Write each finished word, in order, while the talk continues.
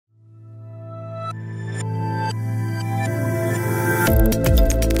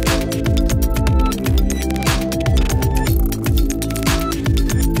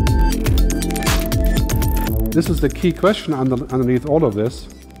this is the key question underneath all of this.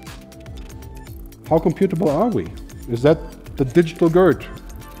 How computable are we? Is that the digital Gerd?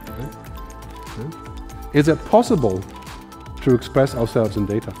 Is it possible to express ourselves in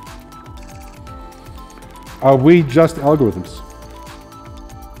data? Are we just algorithms?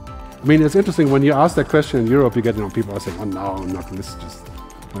 I mean, it's interesting when you ask that question in Europe, you get people are saying, "Oh no, not this is just."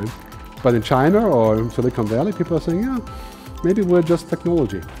 Right? But in China or Silicon Valley, people are saying, "Yeah, maybe we're just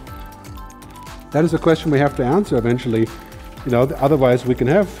technology." That is a question we have to answer eventually. Otherwise we can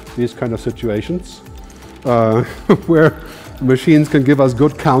have these kind of situations where machines can give us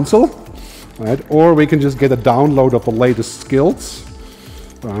good counsel, right? Or we can just get a download of the latest skills.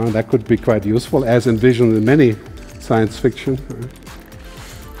 That could be quite useful, as envisioned in many science fiction.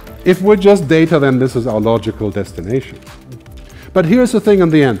 If we're just data, then this is our logical destination. But here's the thing in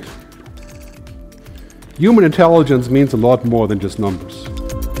the end. Human intelligence means a lot more than just numbers.